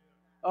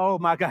 Oh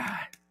my God.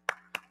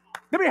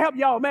 Let me help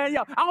y'all, man.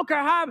 I don't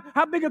care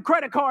how big a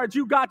credit card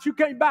you got, you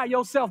can't buy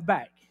yourself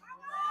back.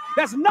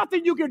 There's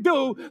nothing you can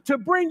do to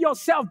bring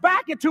yourself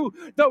back into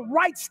the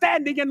right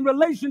standing in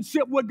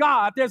relationship with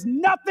God. There's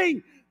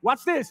nothing,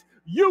 watch this,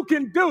 you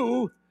can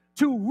do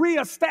to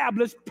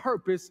reestablish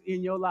purpose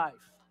in your life.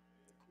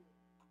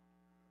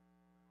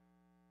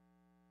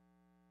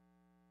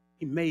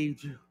 He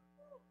made you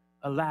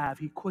alive.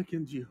 He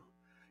quickened you.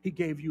 He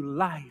gave you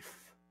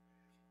life.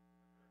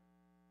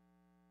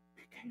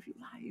 He gave you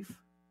life.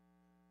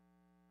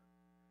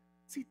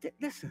 See,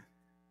 listen.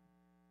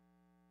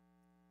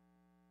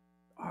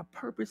 Our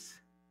purpose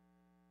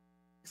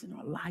is in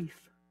our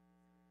life.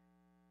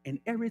 And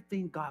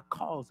everything God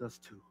calls us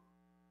to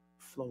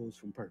flows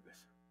from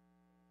purpose.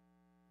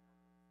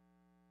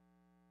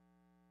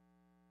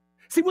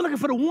 See, we're looking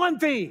for the one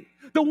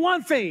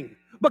thing,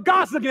 but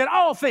God's looking at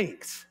all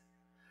things.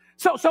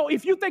 So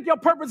if you think your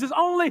purpose is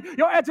only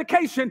your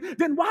education,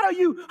 then how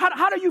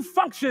do you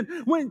function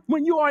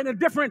when you are in a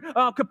different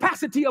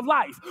capacity of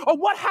life? Or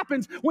what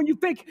happens when you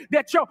think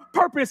that your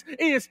purpose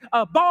is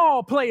a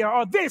ball player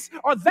or this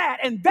or that,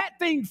 and that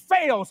thing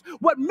fails?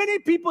 What many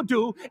people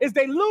do is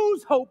they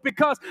lose hope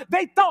because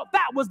they thought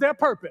that was their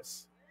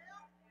purpose.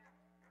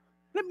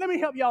 Let me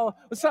help y'all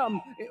with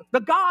something. The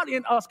God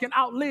in us can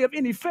outlive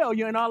any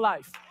failure in our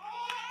life.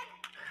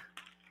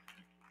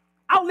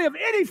 Outlive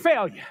any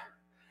failure.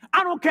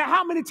 I don't care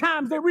how many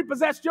times they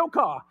repossessed your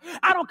car.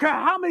 I don't care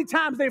how many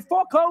times they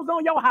foreclosed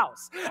on your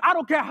house. I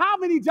don't care how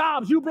many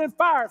jobs you've been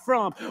fired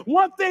from.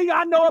 One thing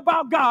I know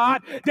about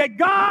God, that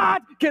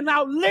God can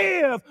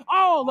outlive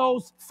all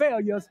those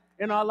failures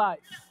in our life.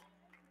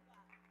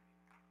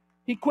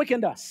 He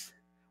quickened us.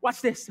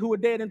 Watch this. Who were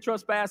dead in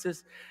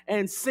trespasses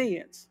and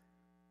sins,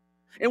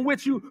 in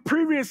which you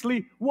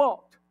previously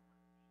walked,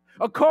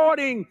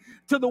 according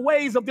to the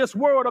ways of this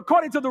world,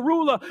 according to the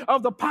ruler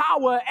of the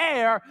power of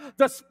air,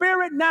 the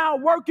spirit now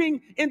working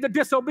in the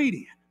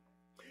disobedient.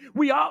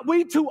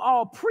 We too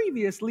all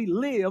previously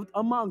lived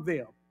among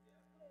them.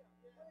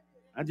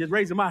 I'm just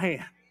raising my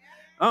hand.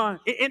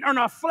 In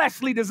our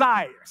fleshly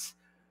desires,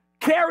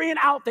 carrying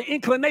out the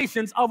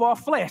inclinations of our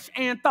flesh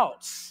and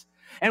thoughts.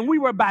 And we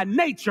were by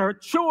nature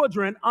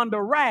children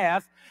under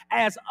wrath,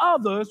 as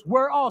others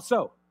were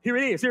also. Here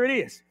it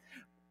is.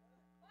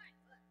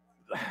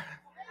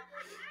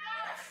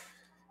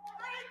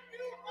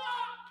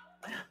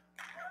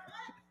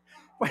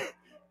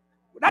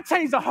 That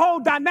changed the whole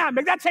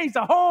dynamic. That changed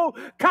the whole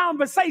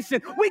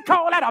conversation. We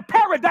call that a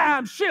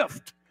paradigm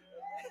shift.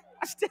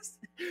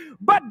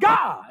 But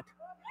God,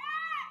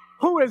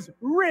 who is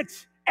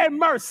rich in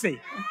mercy,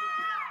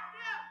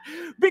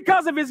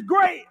 because of his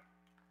great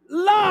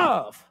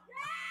love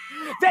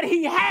that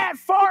he had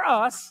for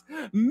us,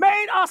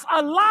 made us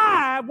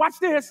alive, watch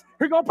this,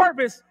 here go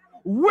purpose,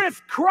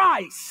 with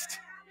Christ.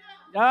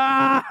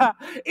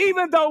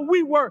 Even though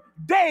we were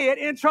dead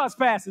in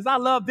trespasses. I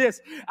love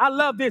this. I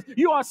love this.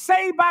 You are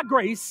saved by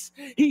grace.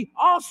 He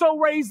also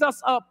raised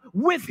us up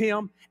with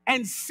him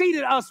and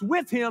seated us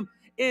with him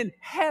in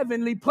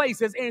heavenly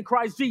places in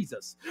Christ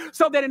Jesus,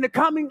 so that in the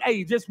coming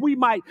ages we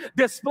might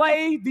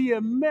display the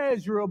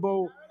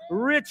immeasurable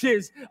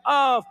riches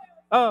of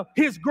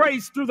his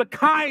grace through the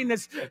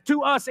kindness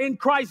to us in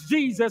Christ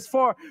Jesus.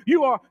 For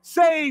you are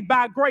saved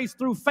by grace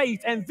through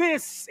faith, and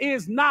this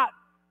is not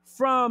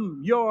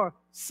from yourself.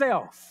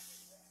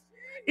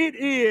 It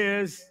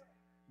is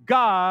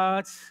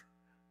God's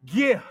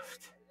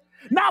gift,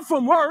 not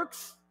from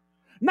works,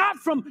 not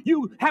from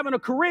you having a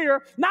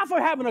career, not for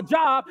having a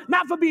job,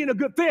 not for being a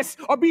good this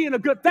or being a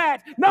good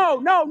that. No.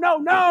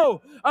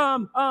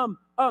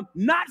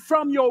 Not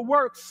from your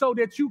works, so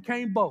that you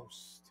can't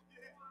boast.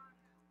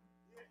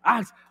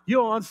 You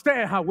don't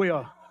understand how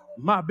well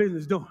my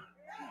business is doing.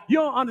 You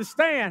don't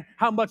understand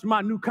how much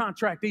my new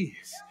contract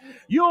is.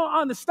 You don't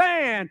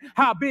understand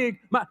how big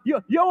you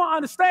don't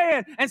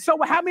understand. And so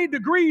how many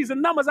degrees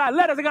and numbers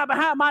letters I got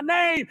behind my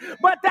name,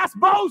 but that's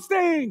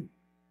boasting.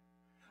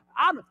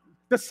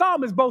 The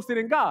psalmist boasted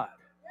in God.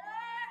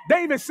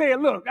 David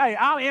said, look, hey,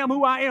 I am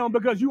who I am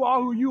because you are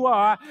who you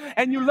are,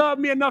 and you love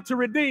me enough to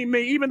redeem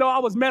me, even though I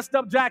was messed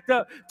up, jacked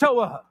up,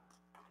 tore up,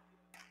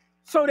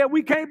 so that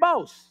we can't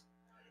boast.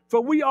 For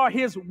we are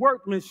his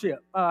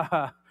workmanship.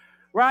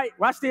 Right?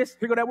 Watch this.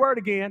 Here go that word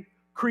again.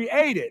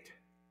 Created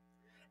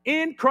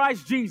in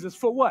Christ Jesus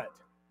for what?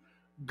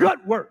 Good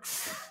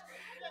works.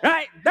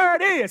 Right? There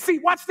it is. See,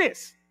 watch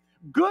this.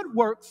 Good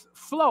works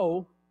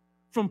flow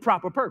from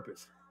proper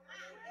purpose.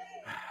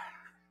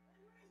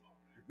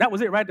 That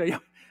was it right there.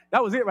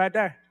 That was it right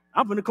there.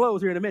 I'm going to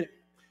close here in a minute.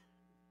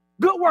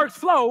 Good works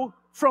flow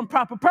from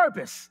proper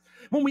purpose.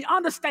 When we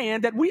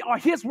understand that we are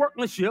his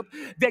workmanship,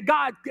 that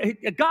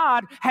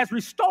God has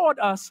restored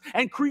us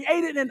and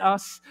created in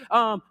us,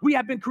 we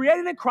have been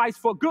created in Christ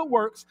for good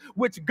works,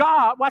 which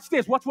God, watch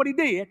this, watch what he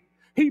did.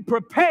 He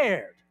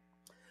prepared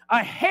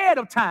ahead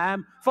of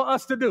time for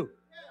us to do.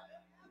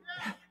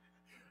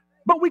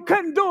 But we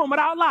couldn't do them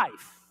without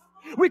life.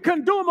 We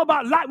couldn't do them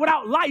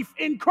without life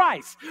in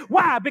Christ.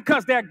 Why?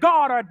 Because they're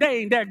God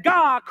ordained, they're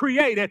God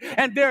created,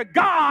 and they're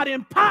God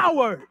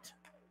empowered.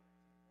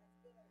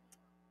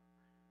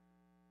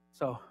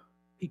 So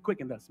he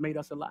quickened us, made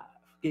us alive,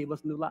 gave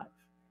us new life.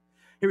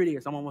 Here it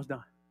is. I'm almost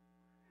done.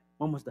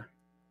 Almost done.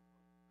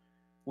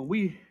 When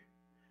we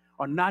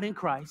are not in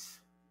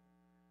Christ,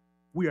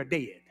 we are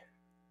dead.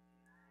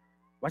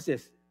 Watch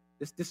this.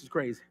 This is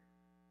crazy.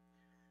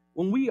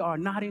 When we are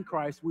not in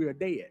Christ, we are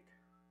dead.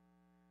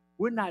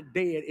 We're not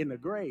dead in the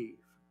grave.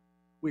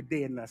 We're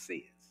dead in our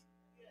sins.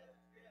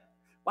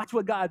 Watch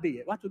what God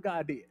did. Watch what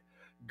God did.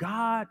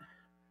 God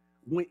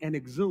went and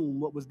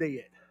exhumed what was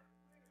dead.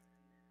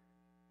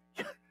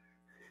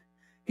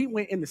 He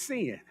went into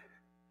sin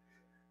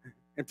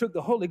and took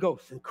the Holy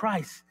Ghost and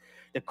Christ,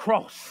 the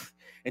cross,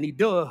 and he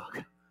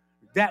dug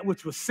that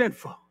which was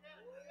sinful.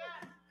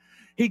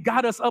 He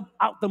got us up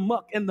out the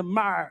muck and the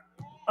mire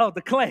of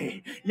the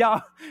clay.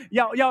 Y'all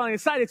ain't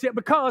excited yet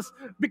because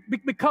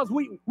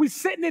we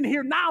sitting in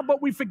here now,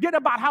 but we forget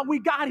about how we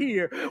got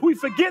here. We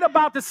forget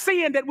about the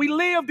sin that we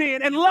lived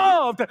in and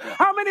loved.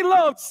 How many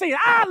loved sin?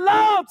 I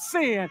loved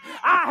sin.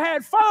 I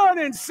had fun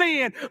in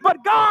sin,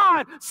 but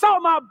God saw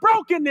my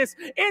brokenness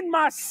in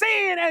my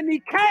sin, and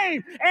he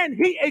came and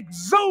he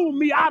exhumed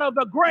me out of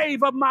the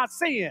grave of my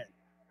sin.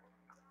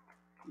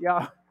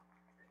 Y'all,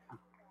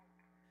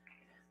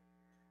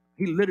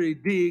 he literally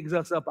digs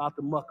us up out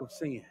the muck of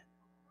sin.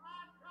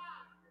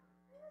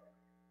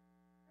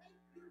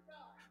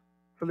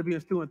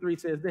 Philippians 2:3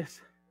 says this: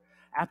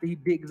 after he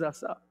digs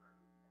us up,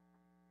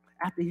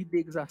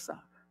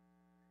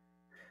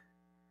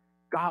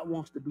 God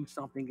wants to do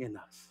something in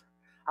us.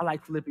 I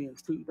like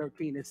Philippians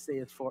 2:13. It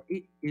says, for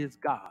it is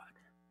God.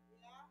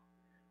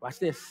 Watch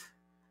this.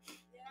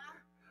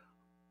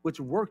 Which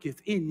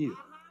worketh in you.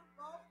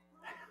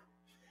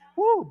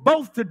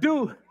 Both to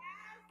do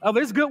of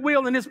his good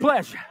will and his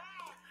pleasure.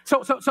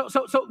 So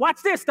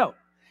watch this though.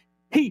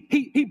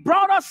 He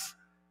brought us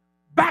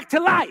back to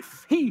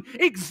life. He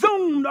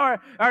exhumed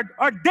our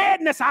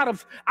deadness out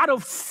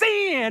of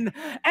sin,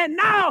 and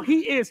now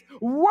he is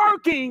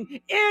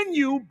working in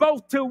you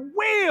both to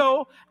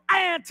will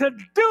and to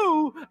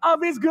do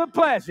of his good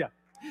pleasure.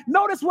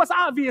 Notice what's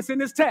obvious in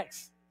this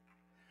text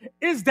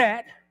is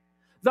that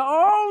the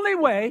only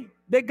way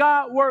that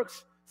God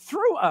works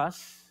through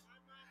us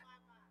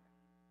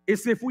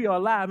is if we are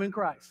alive in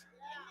Christ.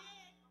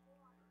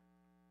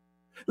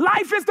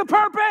 Life is the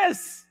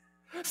purpose.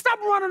 Stop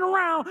running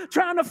around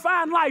trying to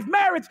find life.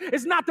 Marriage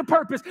is not the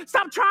purpose.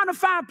 Stop trying to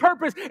find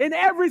purpose in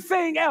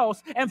everything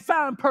else and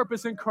find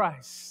purpose in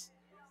Christ.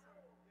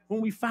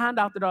 When we find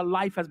out that our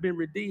life has been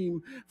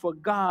redeemed for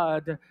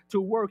God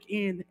to work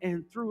in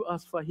and through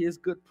us for his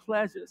good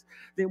pleasures,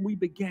 then we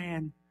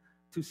began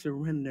to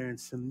surrender and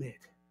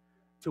submit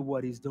to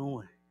what he's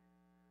doing.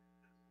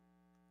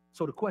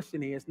 So the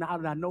question is, now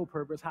that I know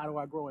purpose, how do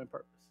I grow in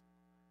purpose?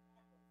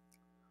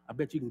 I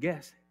bet you can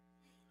guess.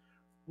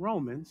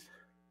 Romans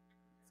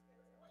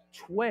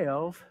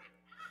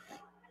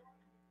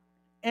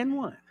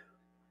 12:1.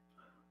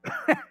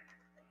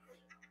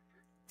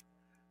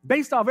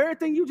 Based off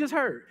everything you just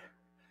heard,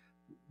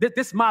 this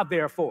is my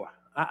therefore.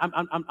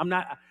 I'm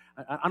not.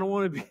 I don't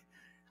want to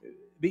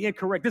be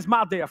incorrect. This is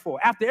my therefore.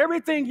 After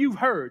everything you've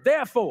heard,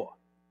 therefore,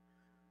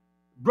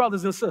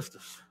 brothers and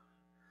sisters,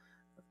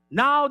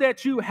 now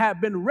that you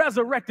have been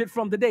resurrected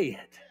from the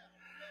dead,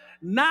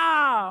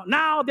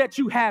 now that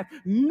you have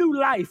new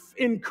life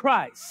in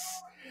Christ,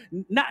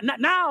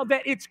 now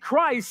that it's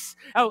Christ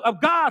of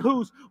God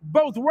who's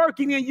both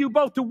working in you,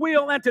 both to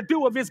will and to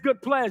do of his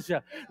good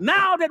pleasure.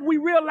 Now that we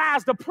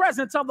realize the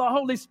presence of the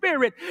Holy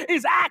Spirit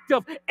is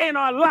active in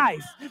our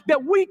life,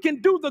 that we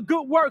can do the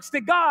good works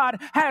that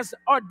God has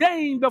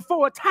ordained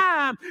before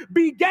time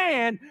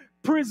began,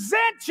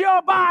 present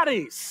your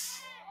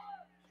bodies.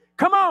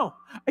 Come on.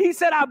 He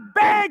said, I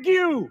beg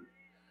you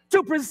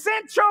to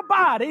present your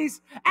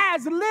bodies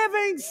as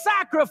living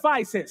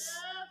sacrifices.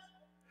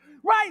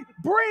 Right?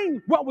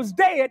 Bring what was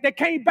dead that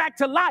came back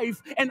to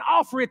life and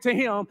offer it to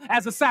him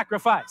as a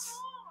sacrifice.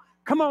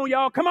 Come on,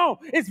 y'all. Come on.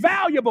 It's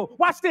valuable.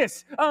 Watch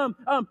this.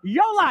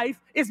 Your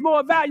life is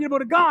more valuable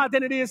to God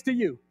than it is to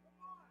you.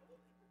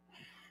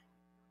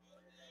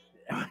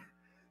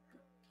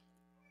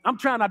 I'm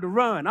trying not to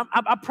run.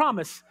 I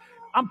promise.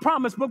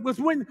 But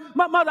when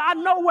my mother, I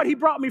know what he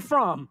brought me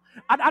from.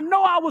 I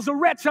know I was a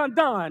wretch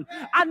undone.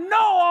 I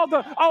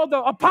know all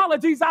the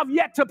apologies I've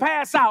yet to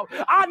pass out.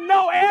 I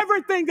know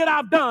everything that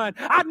I've done.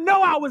 I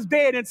know I was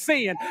dead in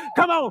sin.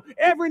 Come on,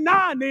 every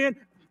now and then,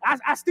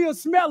 I still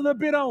smell a little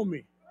bit on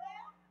me.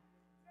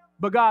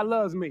 But God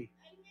loves me.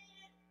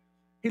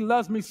 He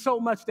loves me so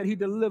much that he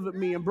delivered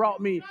me and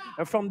brought me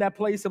from that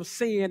place of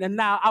sin. And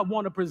now I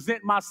want to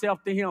present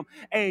myself to him.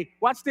 Hey,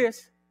 watch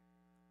this.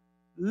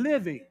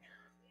 Living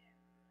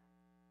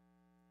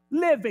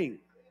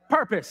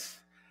purpose.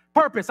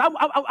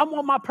 I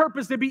want my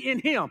purpose to be in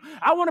him.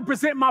 I want to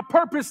present my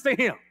purpose to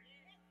him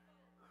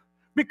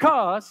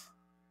because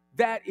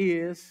that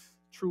is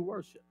true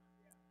worship.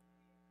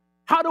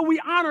 How do we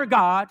honor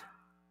God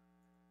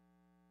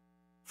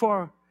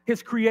for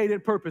his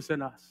created purpose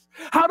in us?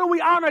 How do we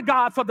honor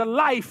God for the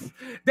life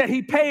that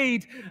he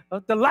paid,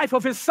 the life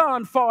of his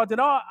son for, that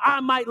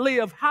I might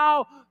live?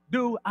 How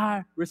do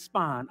I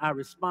respond? I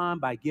respond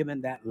by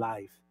giving that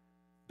life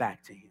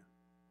back to him.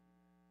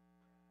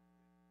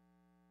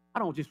 I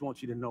don't just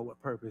want you to know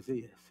what purpose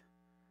is.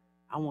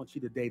 I want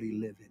you to daily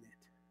live in it.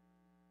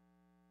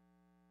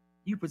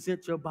 You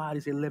present your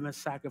bodies a living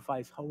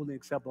sacrifice, holy and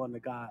acceptable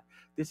unto God.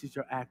 This is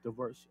your act of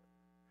worship.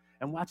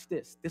 And watch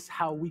this. This is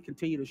how we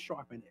continue to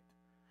sharpen it.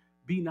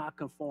 Be not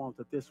conformed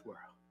to this world,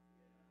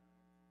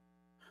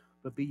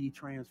 but be ye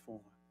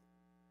transformed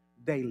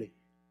daily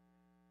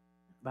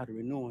by the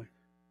renewing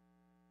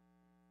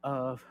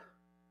of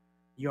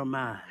your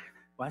mind.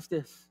 Watch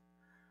this.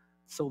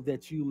 So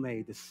that you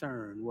may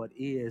discern what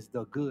is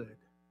the good,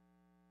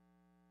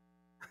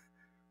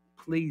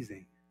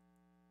 pleasing,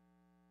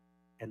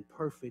 and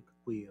perfect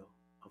will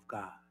of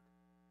God.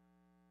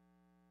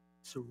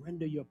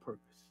 Surrender your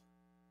purpose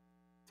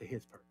to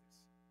his purpose.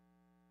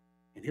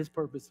 And his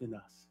purpose in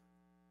us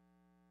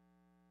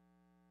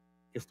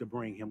is to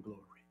bring him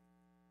glory.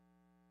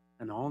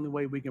 And the only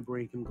way we can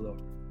bring him glory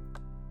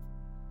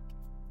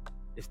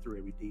is through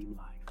a redeemed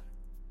life.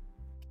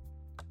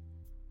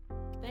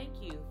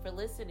 Thank you for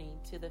listening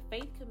to the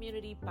Faith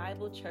Community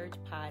Bible Church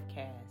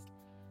podcast.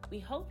 We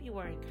hope you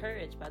were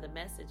encouraged by the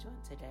message on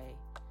today.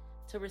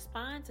 To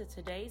respond to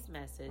today's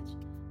message,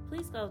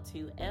 please go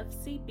to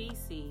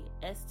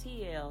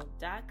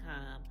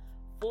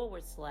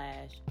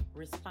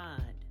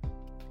fcbcstl.com/respond.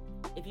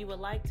 If you would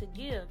like to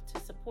give to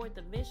support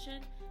the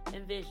mission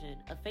and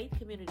vision of Faith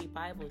Community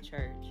Bible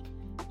Church,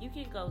 you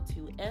can go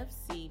to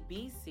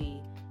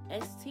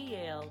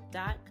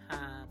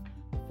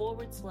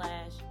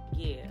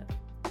fcbcstl.com/give.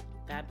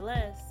 God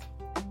bless.